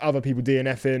season with other people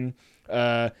DNFing,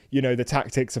 the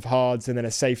tactics of hards and then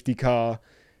a safety car.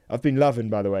 I've been loving,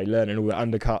 by the way, learning all the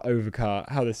undercut, overcut,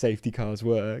 how the safety cars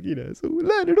work, so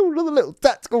learning all of the little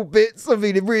tactical bits. I've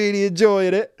been really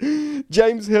enjoying it.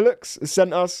 James Hillocks has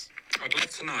sent us... I'd like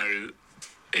to know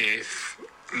if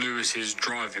Lewis's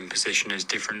driving position is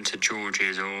different to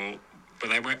George's, or but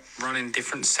they were running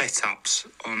different setups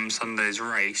on Sunday's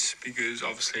race, because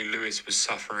obviously Lewis was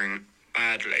suffering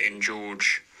badly and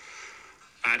George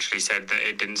actually said that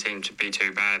it didn't seem to be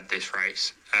too bad this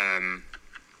race.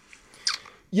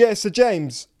 Yeah, so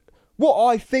James, what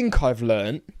I think I've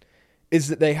learnt is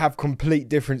that they have complete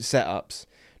different setups.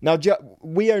 Now,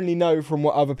 we only know from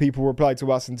what other people reply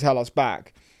to us and tell us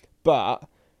back, but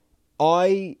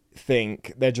I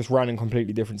think they're just running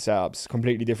completely different setups,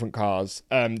 completely different cars,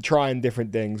 trying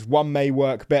different things. One may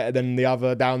work better than the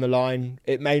other down the line.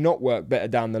 It may not work better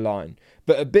down the line.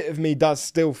 But a bit of me does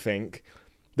still think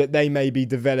that they may be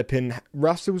developing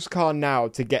Russell's car now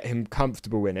to get him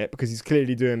comfortable in it because he's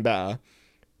clearly doing better.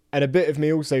 And a bit of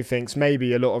me also thinks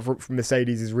maybe a lot of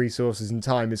Mercedes' resources and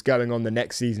time is going on the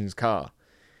next season's car.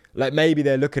 Maybe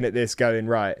they're looking at this going,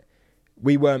 right,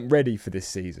 we weren't ready for this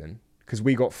season because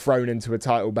we got thrown into a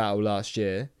title battle last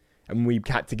year and we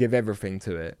had to give everything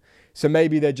to it. So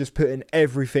maybe they're just putting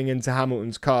everything into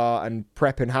Hamilton's car and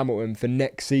prepping Hamilton for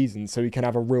next season so he can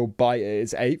have a real bite at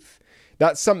his 8th.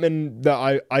 That's something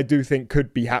that I do think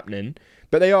could be happening.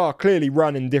 But they are clearly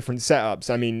running different setups.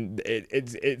 I mean,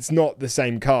 it's not the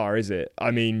same car, is it? I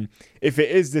mean, if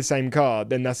it is the same car,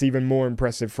 then that's even more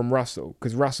impressive from Russell,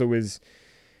 because Russell is,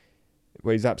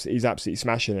 well, he's absolutely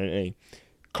smashing it, isn't he?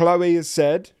 Chloe has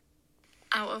said,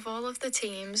 out of all of the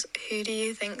teams, who do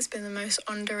you think's been the most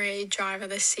underrated driver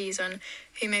this season,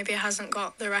 who maybe hasn't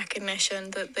got the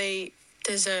recognition that they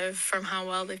deserve from how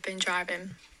well they've been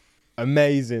driving?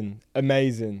 Amazing.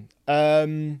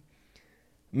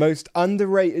 Most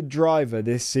underrated driver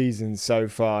this season so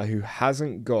far who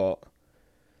hasn't got...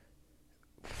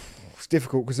 It's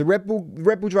difficult because the Red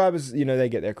Bull drivers, you know, they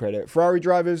get their credit. Ferrari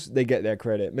drivers, they get their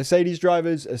credit. Mercedes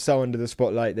drivers are so under the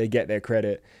spotlight, they get their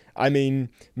credit. I mean,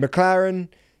 McLaren,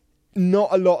 not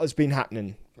a lot has been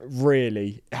happening,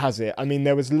 really, has it? I mean,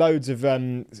 there was loads of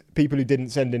people who didn't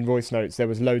send in voice notes. There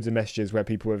was loads of messages where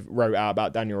people have wrote out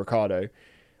about Daniel Ricciardo.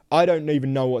 I don't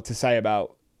even know what to say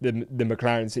about the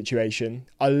McLaren situation.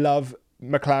 I love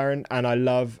McLaren and I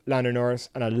love Lando Norris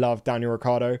and I love Daniel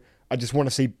Ricciardo. I just want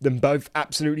to see them both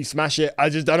absolutely smash it. I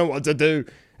just don't know what to do.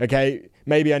 Okay,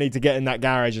 maybe I need to get in that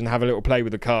garage and have a little play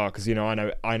with the car because, you know,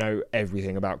 I know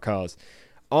everything about cars.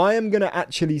 I am going to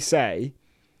actually say,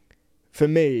 for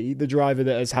me, the driver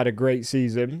that has had a great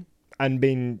season and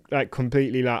been like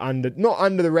completely like not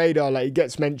under the radar, like he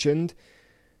gets mentioned,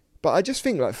 but I just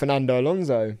think like Fernando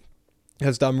Alonso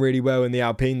has done really well in the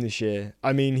Alpine this year.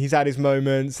 I mean, he's had his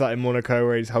moments like in Monaco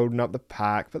where he's holding up the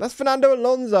pack, but that's Fernando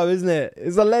Alonso, isn't it?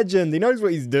 He's a legend. He knows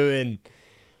what he's doing.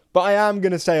 But I am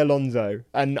going to say Alonso,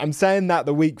 and I'm saying that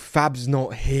the week Fab's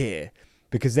not here,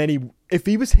 because then if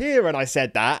he was here and I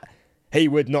said that, he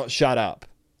would not shut up.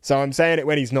 So I'm saying it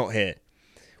when he's not here.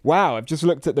 Wow, I've just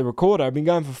looked at the recorder. I've been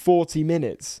going for 40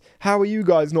 minutes. How are you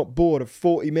guys not bored of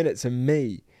 40 minutes of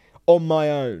me on my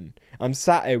own? I'm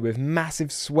sat here with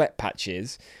massive sweat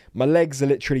patches. My legs are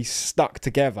literally stuck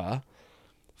together.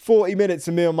 40 minutes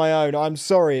of me on my own. I'm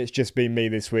sorry it's just been me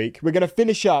this week. We're going to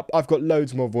finish up. I've got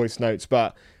loads more voice notes,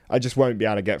 but I just won't be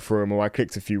able to get through them, or I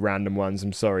clicked a few random ones.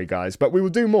 I'm sorry, guys. But we will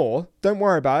do more. Don't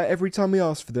worry about it. Every time we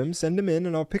ask for them, send them in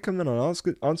and I'll pick them and I'll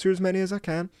answer as many as I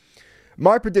can.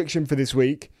 My prediction for this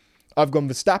week, I've gone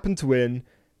Verstappen to win,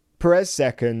 Perez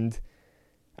second,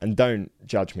 and don't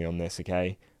judge me on this,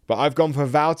 okay? But I've gone for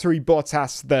Valtteri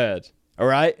Bottas third, all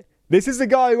right? This is the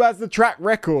guy who has the track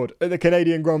record at the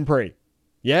Canadian Grand Prix.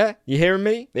 Yeah? You hearing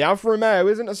me? The Alfa Romeo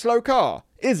isn't a slow car,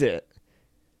 is it?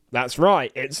 That's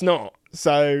right, it's not.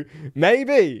 So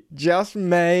maybe, just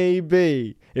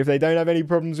maybe, if they don't have any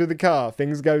problems with the car,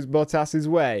 things goes Bottas's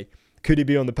way, could he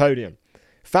be on the podium?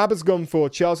 Fab has gone for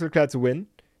Charles Leclerc to win,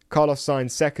 Carlos Sainz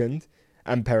second,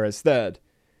 and Perez third.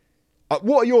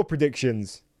 What are your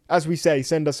predictions? As we say,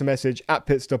 send us a message at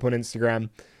Pitstop on Instagram.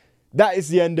 That is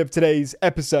the end of today's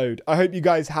episode. I hope you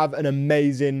guys have an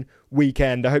amazing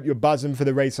weekend. I hope you're buzzing for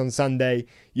the race on Sunday.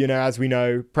 You know, as we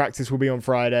know, practice will be on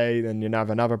Friday, then you'll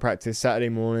have another practice Saturday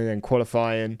morning, then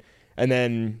qualifying, and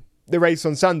then the race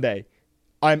on Sunday.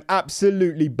 I'm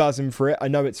absolutely buzzing for it. I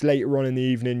know it's later on in the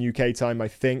evening UK time, I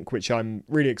think, which I'm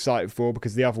really excited for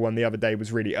because the other one the other day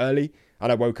was really early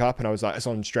and I woke up and I was like, it's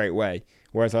on straight away.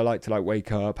 Whereas I like to like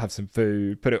wake up, have some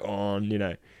food, put it on, you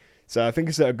know. So I think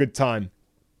it's a good time.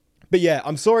 But yeah,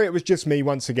 I'm sorry it was just me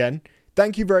once again.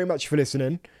 Thank you very much for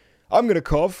listening. I'm going to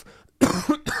cough.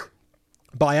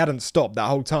 But I hadn't stopped that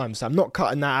whole time, so I'm not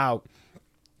cutting that out.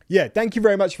 Yeah, thank you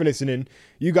very much for listening.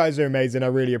 You guys are amazing. I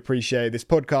really appreciate it. This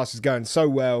podcast is going so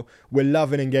well. We're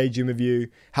loving engaging with you,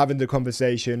 having the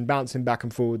conversation, bouncing back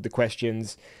and forward the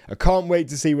questions. I can't wait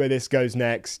to see where this goes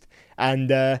next. And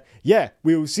yeah,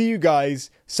 we will see you guys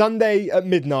Sunday at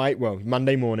midnight, well,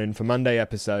 Monday morning for Monday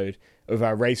episode of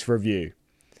our race review.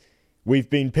 I've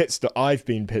been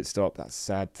Pitstop. That's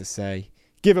sad to say.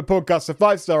 Give a podcast a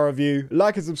 5-star review.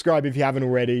 Like and subscribe if you haven't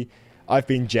already. I've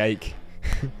been Jake.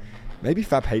 Maybe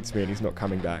Fab hates me and he's not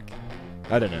coming back.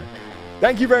 I don't know.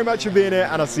 Thank you very much for being here,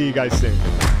 and I'll see you guys soon.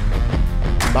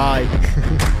 Bye.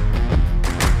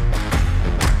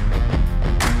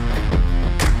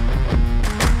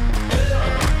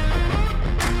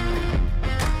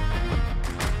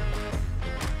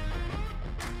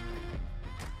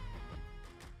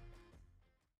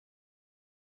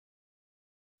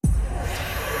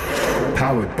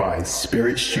 Powered by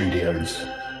Spirit Studios.